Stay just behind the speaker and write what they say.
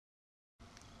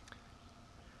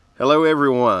Hello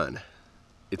everyone,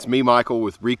 it's me Michael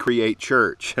with Recreate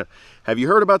Church. Have you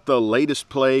heard about the latest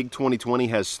plague 2020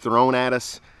 has thrown at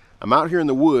us? I'm out here in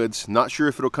the woods, not sure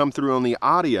if it'll come through on the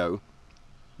audio,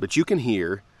 but you can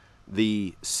hear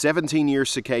the 17-year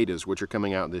cicadas which are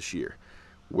coming out this year,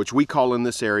 which we call in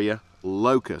this area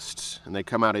locusts, and they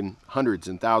come out in hundreds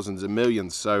and thousands and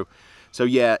millions. So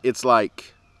yeah, it's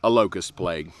like a locust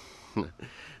plague.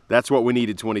 That's what we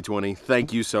needed 2020.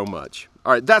 Thank you so much.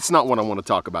 All right, that's not what I want to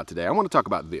talk about today. I want to talk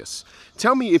about this.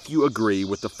 Tell me if you agree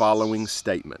with the following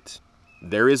statement.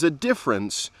 There is a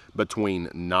difference between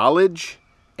knowledge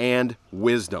and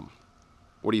wisdom.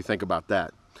 What do you think about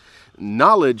that?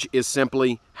 Knowledge is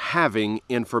simply having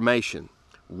information.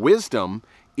 Wisdom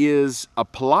is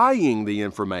applying the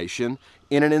information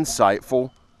in an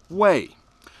insightful way.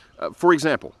 For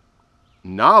example,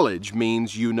 knowledge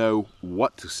means you know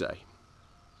what to say.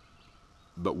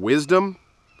 But wisdom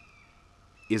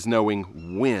is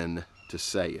knowing when to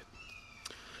say it.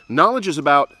 Knowledge is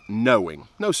about knowing,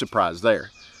 no surprise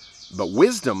there. But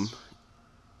wisdom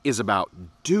is about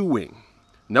doing.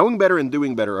 Knowing better and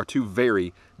doing better are two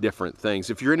very different things.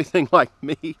 If you're anything like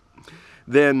me,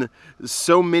 then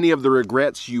so many of the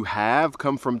regrets you have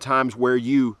come from times where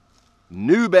you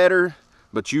knew better,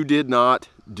 but you did not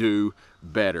do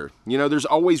better. You know, there's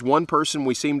always one person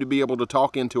we seem to be able to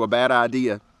talk into a bad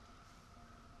idea.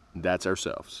 That's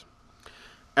ourselves.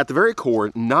 At the very core,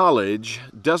 knowledge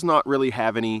does not really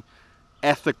have any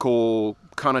ethical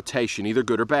connotation, either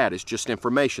good or bad. It's just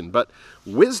information. But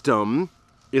wisdom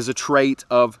is a trait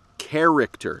of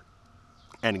character.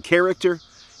 And character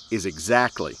is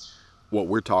exactly what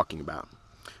we're talking about.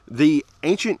 The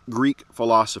ancient Greek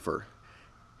philosopher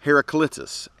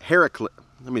Heraclitus,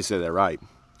 let me say that right.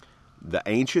 The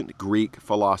ancient Greek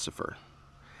philosopher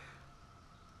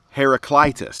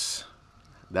Heraclitus,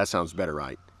 that sounds better,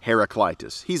 right?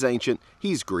 Heraclitus. He's ancient,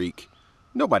 he's Greek.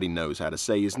 Nobody knows how to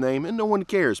say his name, and no one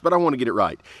cares, but I want to get it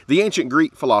right. The ancient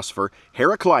Greek philosopher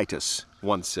Heraclitus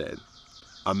once said,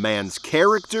 "A man's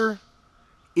character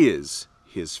is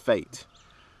his fate."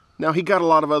 Now, he got a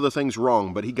lot of other things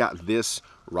wrong, but he got this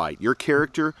right. Your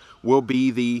character will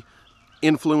be the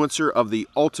influencer of the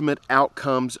ultimate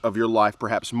outcomes of your life,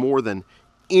 perhaps more than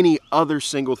any other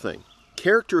single thing.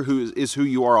 Character is who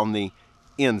you are on the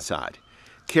inside.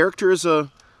 Character is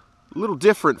a little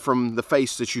different from the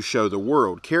face that you show the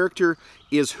world. Character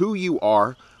is who you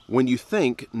are when you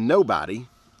think nobody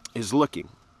is looking.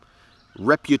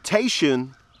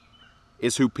 Reputation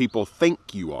is who people think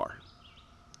you are.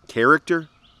 Character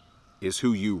is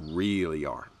who you really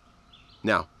are.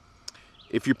 Now,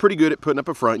 if you're pretty good at putting up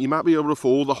a front, you might be able to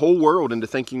fool the whole world into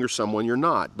thinking you're someone you're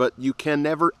not. But you can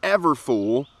never, ever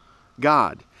fool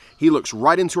God. He looks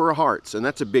right into our hearts, and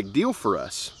that's a big deal for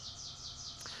us.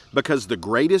 Because the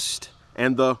greatest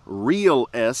and the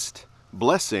realest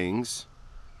blessings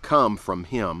come from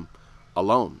Him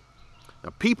alone. Now,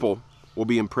 people will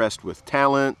be impressed with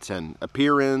talent and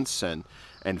appearance and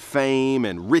fame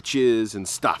and riches and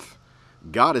stuff.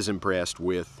 God is impressed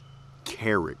with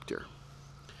character.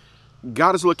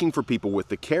 God is looking for people with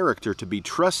the character to be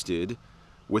trusted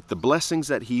with the blessings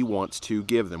that He wants to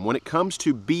give them. When it comes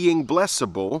to being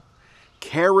blessable,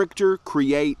 character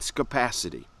creates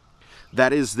capacity.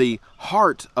 That is the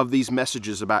heart of these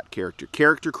messages about character.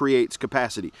 Character creates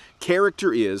capacity.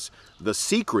 Character is the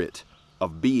secret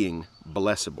of being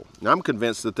blessable. Now, I'm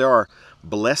convinced that there are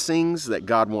blessings that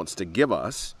God wants to give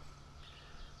us,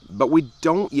 but we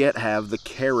don't yet have the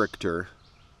character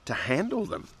to handle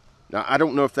them. Now, I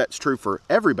don't know if that's true for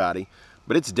everybody,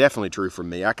 but it's definitely true for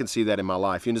me. I can see that in my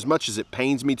life. And as much as it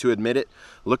pains me to admit it,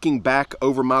 looking back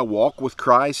over my walk with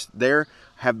Christ, there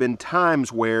have been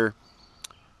times where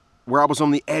I was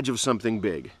on the edge of something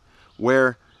big,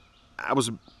 where I was,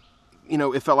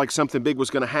 it felt like something big was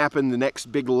going to happen, the next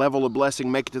big level of blessing,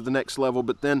 make it to the next level,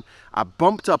 but then I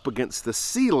bumped up against the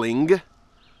ceiling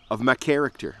of my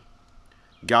character.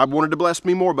 God wanted to bless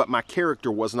me more, but my character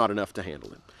was not enough to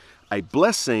handle it. A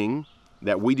blessing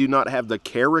that we do not have the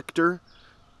character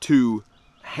to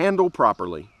handle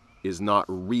properly is not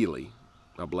really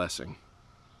a blessing.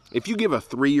 If you give a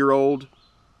 3-year-old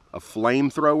a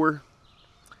flamethrower,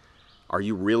 are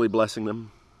you really blessing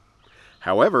them?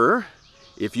 However,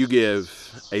 if you give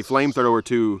a flamethrower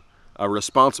to a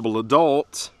responsible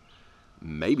adult,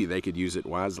 maybe they could use it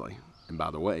wisely. And by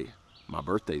the way, my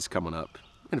birthday's coming up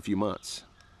in a few months.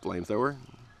 Flamethrower.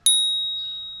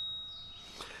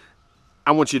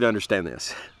 I want you to understand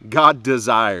this. God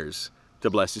desires to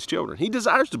bless His children. He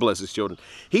desires to bless His children.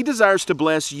 He desires to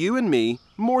bless you and me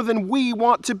more than we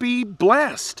want to be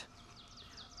blessed.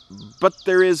 But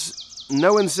there is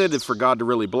no incentive for God to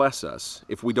really bless us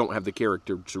if we don't have the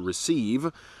character to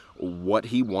receive what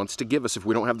he wants to give us if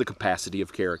we don't have the capacity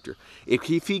of character.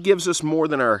 If he gives us more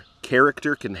than our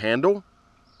character can handle,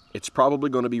 it's probably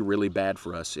going to be really bad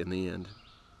for us in the end.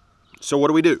 So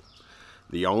what do?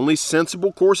 The only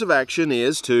sensible course of action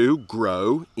is to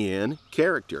grow in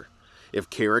character. If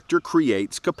character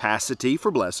creates capacity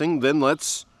for blessing, then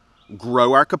let's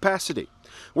grow our capacity.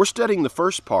 We're studying the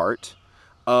first part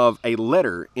of a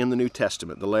letter in the New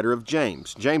Testament, the letter of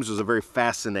James. James was a very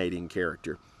fascinating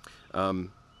character.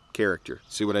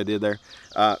 See what I did there?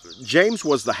 James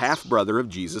was the half-brother of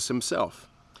Jesus himself.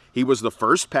 He was the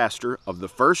first pastor of the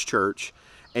first church,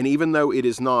 and even though it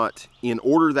is not in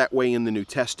order that way in the New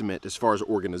Testament as far as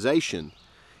organization,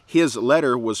 his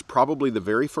letter was probably the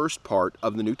very first part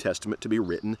of the New Testament to be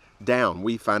written down.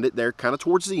 We find it there kind of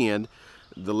towards the end.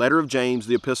 The letter of James,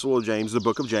 the epistle of James, the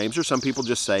book of James, or some people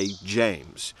just say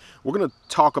James. We're going to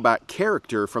talk about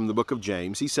character from the book of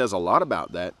James. He says a lot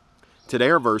about that. Today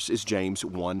our verse is James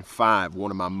 1:5,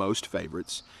 one of my most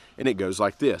favorites. And it goes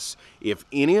like this: If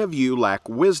any of you lack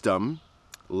wisdom,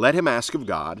 let him ask of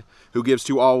God, who gives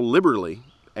to all liberally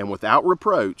and without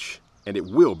reproach, and it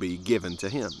will be given to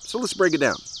him. So let's break it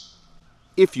down.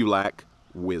 If you lack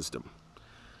wisdom.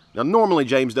 Now, normally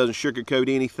James doesn't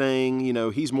sugarcoat anything. You know,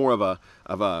 he's more of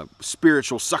a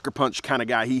spiritual sucker punch kind of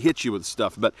guy. He hits you with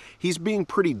stuff, but he's being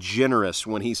pretty generous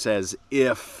when he says,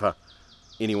 if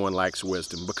anyone lacks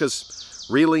wisdom, because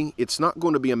really, it's not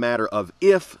going to be a matter of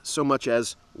if so much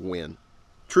as when.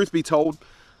 Truth be told,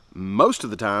 most of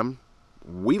the time,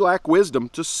 we lack wisdom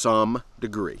to some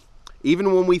degree.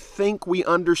 Even when we think we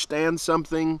understand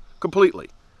something completely,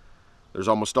 there's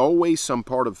almost always some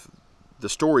part of the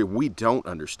story we don't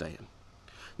understand.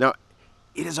 Now,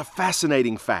 it is a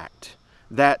fascinating fact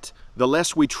that the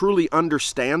less we truly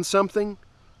understand something,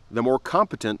 the more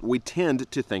competent we tend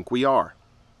to think we are.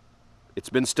 It's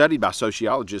been studied by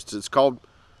sociologists. It's called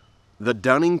the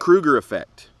Dunning-Kruger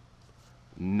effect,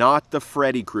 not the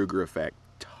Freddy Krueger effect.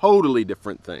 Totally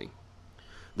different thing.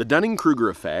 The Dunning-Kruger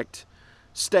effect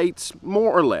states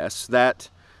more or less that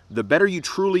the better you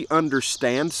truly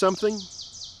understand something,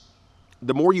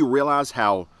 the more you realize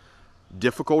how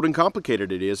difficult and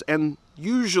complicated it is, and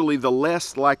usually the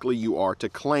less likely you are to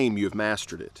claim you've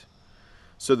mastered it.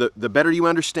 So the better you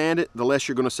understand it, the less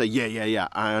you're going to say, yeah,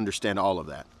 I understand all of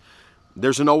that.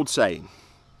 There's an old saying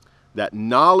that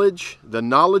the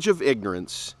knowledge of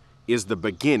ignorance is the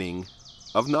beginning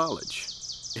of knowledge.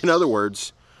 In other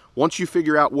words, once you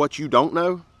figure out what you don't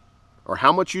know, or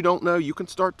how much you don't know, you can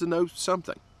start to know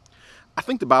something. I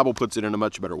think the Bible puts it in a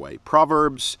much better way.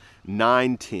 Proverbs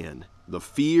 9:10, the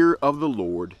fear of the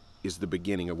Lord is the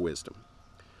beginning of wisdom.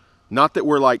 Not that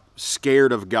we're like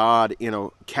scared of God,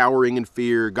 cowering in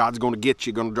fear. God's going to get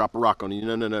you, going to drop a rock on you.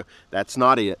 No. That's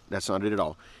not it. That's not it at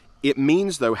all. It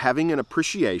means, though, having an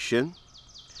appreciation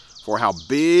for how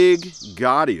big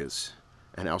God is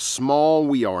and how small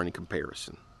we are in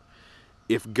comparison.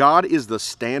 If God is the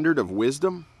standard of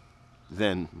wisdom,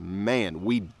 then, man,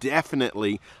 we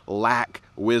definitely lack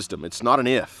wisdom. It's not an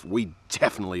if. We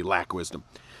definitely lack wisdom.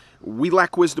 We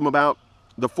lack wisdom about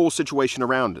the full situation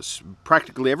around us.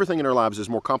 Practically everything in our lives is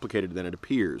more complicated than it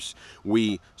appears.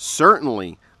 We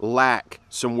certainly lack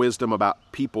some wisdom about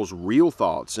people's real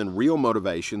thoughts and real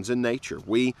motivations in nature.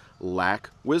 We lack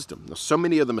wisdom. Now, so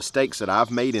many of the mistakes that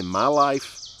I've made in my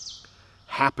life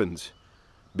happened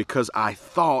because I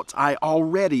thought I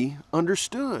already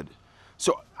understood.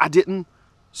 So I didn't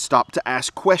stop to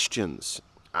ask questions.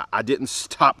 I didn't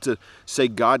stop to say,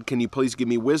 God, can you please give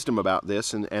me wisdom about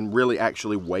this, and really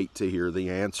actually wait to hear the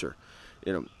answer.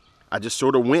 I just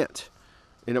sort of went.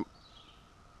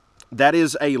 That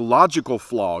is a logical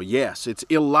flaw. Yes, it's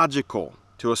illogical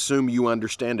to assume you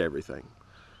understand everything.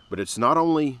 But it's not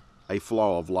only a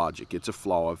flaw of logic, it's a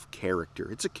flaw of character.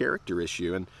 It's a character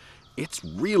issue, and it's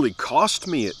really cost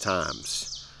me at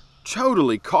times.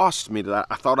 Totally cost me that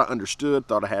I thought I understood,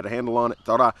 thought I had a handle on it,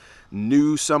 thought I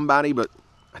knew somebody, but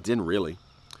I didn't really.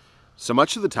 So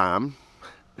much of the time,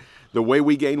 the way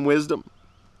we gain wisdom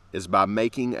is by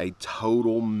making a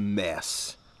total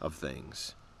mess of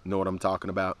things. You know what I'm talking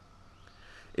about?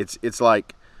 It's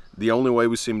like the only way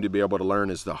we seem to be able to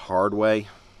learn is the hard way.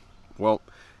 Well,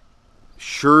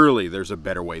 surely there's a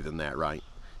better way than that, right?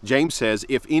 James says,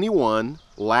 if anyone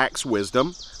lacks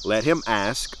wisdom, let him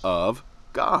ask of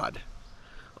God.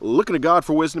 Looking to God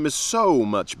for wisdom is so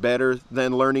much better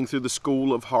than learning through the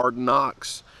school of hard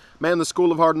knocks. Man, the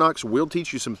school of hard knocks will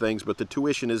teach you some things, but the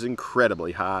tuition is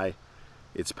incredibly high.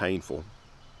 It's painful.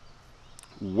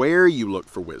 Where you look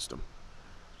for wisdom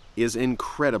is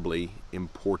incredibly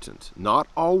important. Not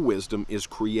all wisdom is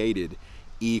created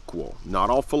equal. Not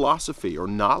all philosophy or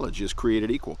knowledge is created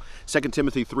equal. 2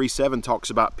 Timothy 3:7 talks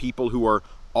about people who are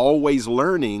always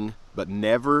learning, but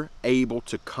never able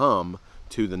to come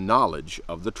to the knowledge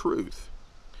of the truth.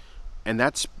 And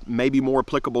that's maybe more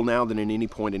applicable now than in any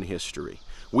point in history.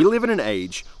 We live in an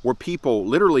age where people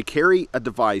literally carry a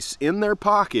device in their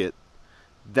pocket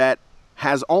that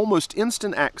has almost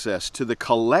instant access to the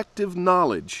collective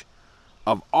knowledge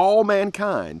of all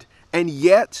mankind, and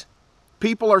yet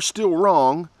people are still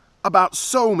wrong about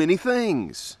so many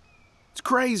things. It's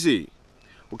crazy.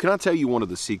 Well, can I tell you one of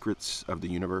the secrets of the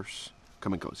universe?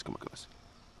 Come in close, come in close.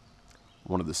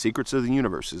 One of the secrets of the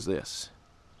universe is this.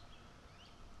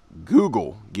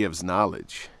 Google gives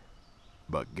knowledge,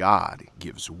 but God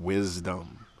gives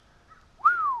wisdom.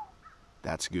 Whew,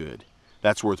 that's good.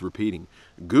 That's worth repeating.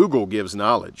 Google gives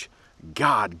knowledge.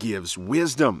 God gives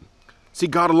wisdom. See,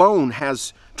 God alone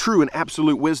has true and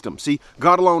absolute wisdom. See,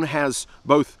 God alone has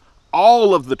both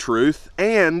all of the truth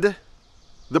and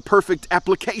the perfect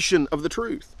application of the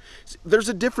truth. There's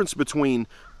a difference between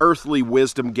earthly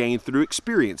wisdom gained through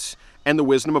experience and the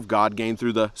wisdom of God gained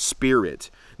through the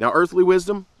Spirit. Now, earthly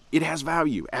wisdom, it has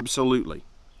value, absolutely.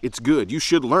 It's good. You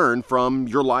should learn from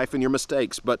your life and your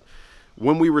mistakes. But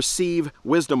when we receive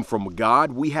wisdom from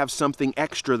God, we have something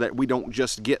extra that we don't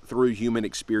just get through human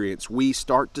experience. We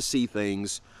start to see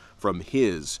things from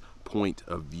His point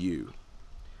of view.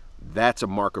 That's a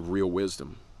mark of real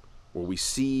wisdom, where we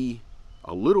see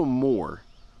a little more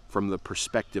from the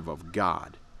perspective of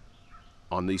God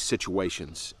on these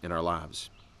situations in our lives.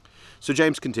 So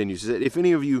James continues, that if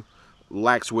any of you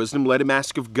lacks wisdom, let him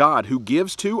ask of God, who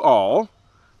gives to all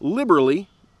liberally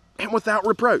and without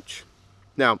reproach.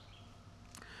 Now,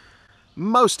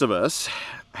 most of us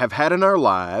have had in our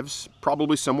lives,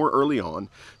 probably somewhere early on,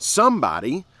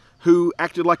 somebody who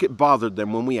acted like it bothered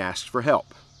them when we asked for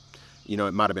help. You know,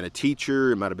 it might have been a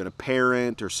teacher, it might have been a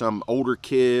parent, or some older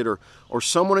kid, or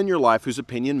someone in your life whose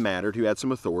opinion mattered, who had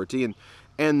some authority.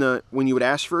 And when you would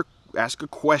ask a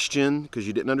question because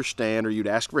you didn't understand, or you'd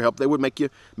ask for help, they would make you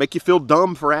feel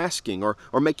dumb for asking, or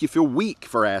make you feel weak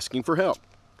for asking for help.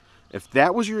 If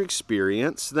that was your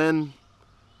experience, then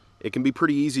it can be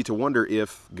pretty easy to wonder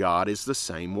if God is the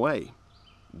same way.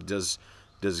 Does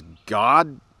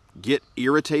God get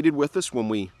irritated with us when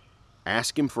we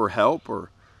ask Him for help, or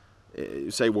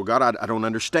say, well, God, I don't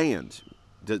understand?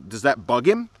 Does that bug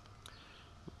Him?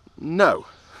 No.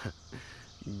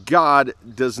 God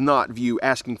does not view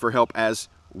asking for help as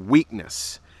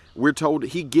weakness. We're told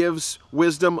He gives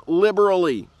wisdom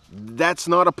liberally. That's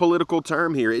not a political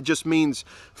term here. It just means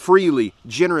freely,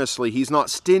 generously. He's not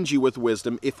stingy with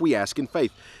wisdom if we ask in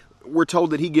faith. We're told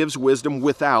that He gives wisdom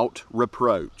without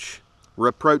reproach.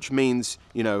 Reproach means,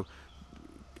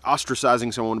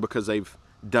 ostracizing someone because they've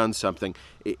done something.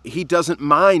 He doesn't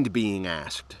mind being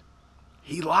asked.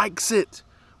 He likes it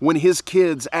when His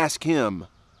kids ask Him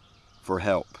for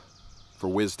help, for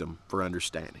wisdom, for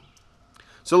understanding.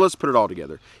 So let's put it all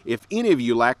together. If any of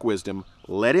you lack wisdom,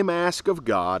 let him ask of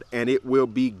God, and it will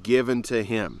be given to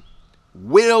him.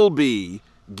 Will be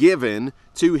given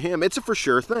to him. It's a for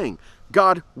sure thing.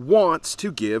 God wants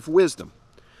to give wisdom.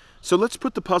 So let's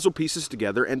put the puzzle pieces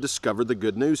together and discover the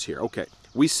good news here. Okay,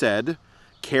 we said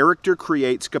character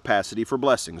creates capacity for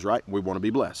blessings, right? We want to be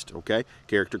blessed, okay?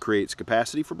 Character creates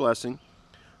capacity for blessing.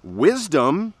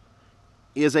 Wisdom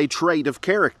is a trait of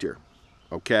character,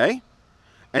 okay?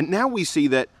 And now we see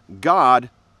that God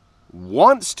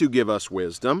wants to give us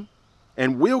wisdom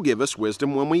and will give us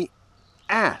wisdom when we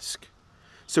ask.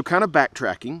 So kind of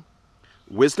backtracking,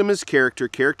 wisdom is character,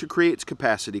 character creates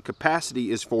capacity,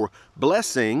 capacity is for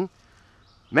blessing.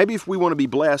 Maybe if we want to be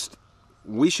blessed,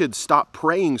 we should stop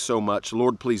praying so much,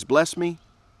 Lord, please bless me,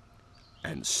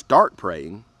 and start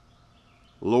praying,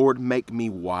 Lord, make me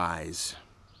wise.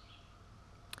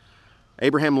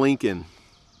 Abraham Lincoln,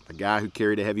 a guy who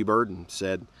carried a heavy burden,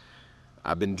 said,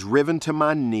 I've been driven to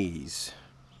my knees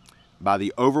by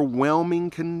the overwhelming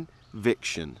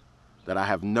conviction that I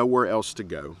have nowhere else to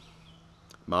go.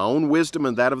 My own wisdom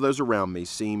and that of those around me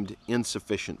seemed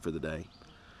insufficient for the day.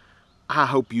 I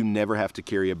hope you never have to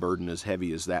carry a burden as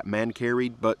heavy as that man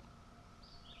carried, but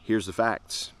here's the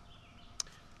facts.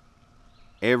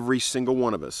 Every single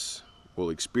one of us will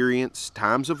experience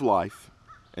times of life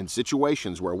and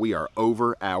situations where we are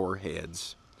over our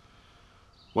heads.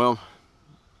 Well,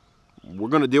 we're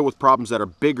going to deal with problems that are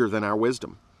bigger than our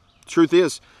wisdom. Truth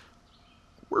is,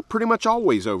 we're pretty much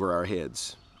always over our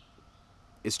heads.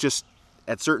 It's just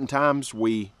at certain times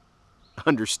we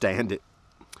understand it.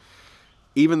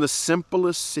 Even the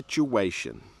simplest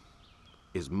situation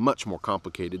is much more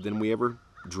complicated than we ever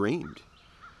dreamed.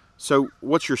 So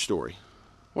what's your story?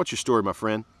 What's your story, my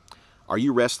friend? Are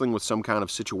you wrestling with some kind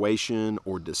of situation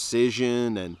or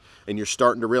decision, and you're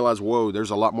starting to realize, whoa,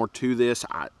 there's a lot more to this.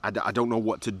 I don't know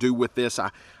what to do with this. I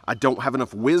don't have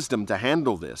enough wisdom to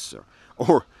handle this.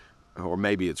 Or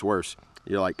maybe it's worse.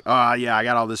 You're like, yeah, I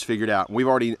got all this figured out. We've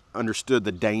already understood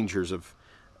the dangers of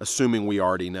assuming we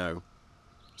already know.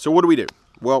 So what do we do?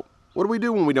 Well, what do we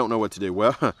do when we don't know what to do?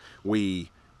 Well, we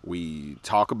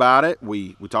talk about it.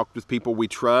 We talk with people we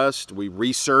trust. We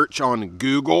research on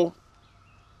Google.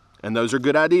 And those are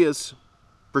good ideas,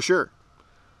 for sure.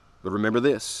 But remember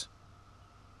this.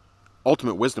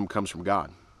 Ultimate wisdom comes from God.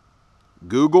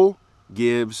 Google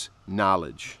gives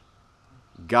knowledge.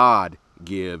 God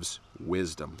gives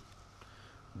wisdom.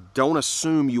 Don't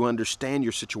assume you understand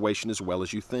your situation as well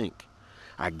as you think.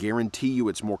 I guarantee you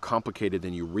it's more complicated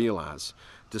than you realize.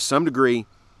 To some degree,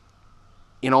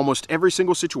 in almost every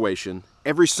single situation,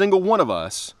 every single one of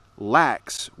us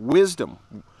lacks wisdom.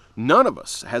 None of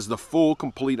us has the full,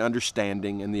 complete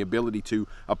understanding and the ability to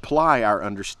apply our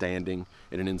understanding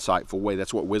in an insightful way.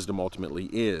 That's what wisdom ultimately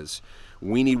is.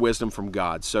 We need wisdom from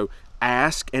God. So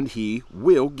ask and He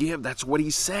will give. That's what He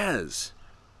says.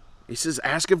 He says,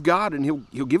 ask of God and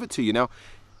He'll give it to you. Now,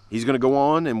 He's going to go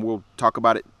on, and we'll talk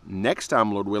about it next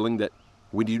time, Lord willing, that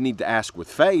we do need to ask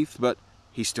with faith, but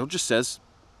He still just says,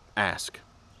 ask.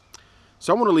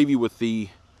 So I want to leave you with the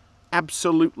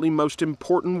absolutely most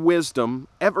important wisdom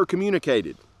ever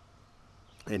communicated.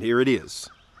 And here it is.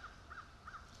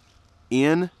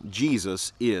 In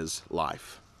Jesus is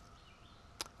life.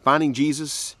 Finding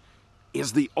Jesus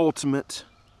is the ultimate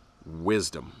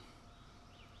wisdom.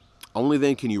 Only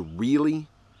then can you really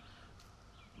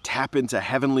tap into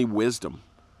heavenly wisdom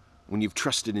when you've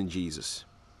trusted in Jesus.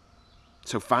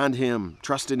 So find Him,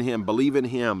 trust in Him, believe in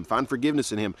Him, find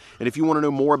forgiveness in Him. And if you want to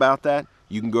know more about that,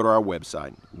 you can go to our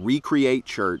website,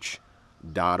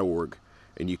 recreatechurch.org.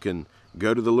 And you can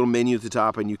go to the little menu at the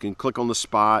top and you can click on the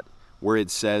spot where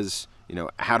it says,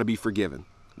 how to be forgiven.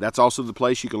 That's also the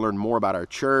place you can learn more about our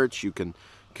church. You can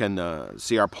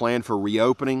see our plan for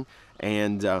reopening,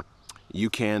 and you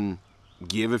can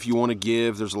give if you want to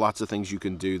give. There's lots of things you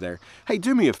can do there. Hey,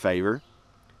 do me a favor.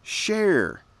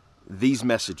 Share these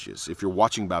messages. If you're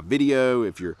watching by video,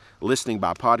 if you're listening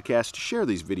by podcast, share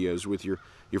these videos with your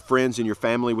friends and your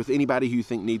family, with anybody who you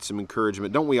think needs some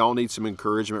encouragement. Don't we all need some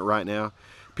encouragement right now?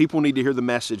 People need to hear the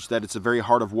message that it's the very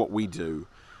heart of what we do.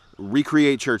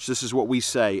 Recreate Church, this is what we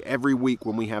say every week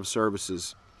when we have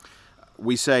services.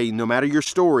 We say, no matter your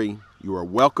story, you are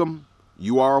welcome,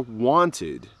 you are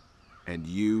wanted, and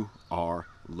you are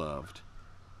loved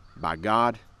by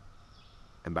God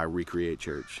and by Recreate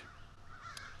Church.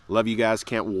 Love you guys.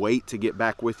 Can't wait to get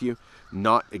back with you.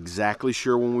 Not exactly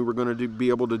sure when we were going to be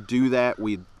able to do that.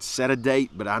 We set a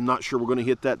date, but I'm not sure we're going to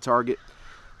hit that target.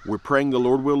 We're praying the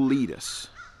Lord will lead us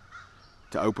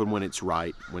to open when it's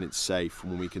right, when it's safe,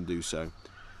 when we can do so.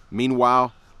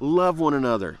 Meanwhile, love one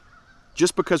another.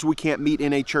 Just because we can't meet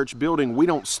in a church building, we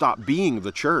don't stop being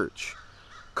the church.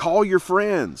 Call your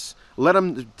friends. Let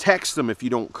them text them if you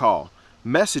don't call.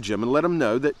 Message them and let them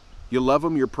know that you love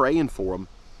them, you're praying for them,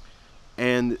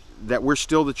 and that we're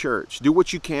still the church. Do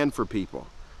what you can for people.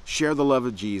 Share the love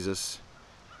of Jesus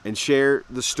and share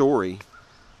the story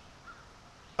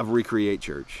of Recreate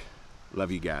Church.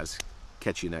 Love you guys.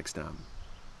 Catch you next time.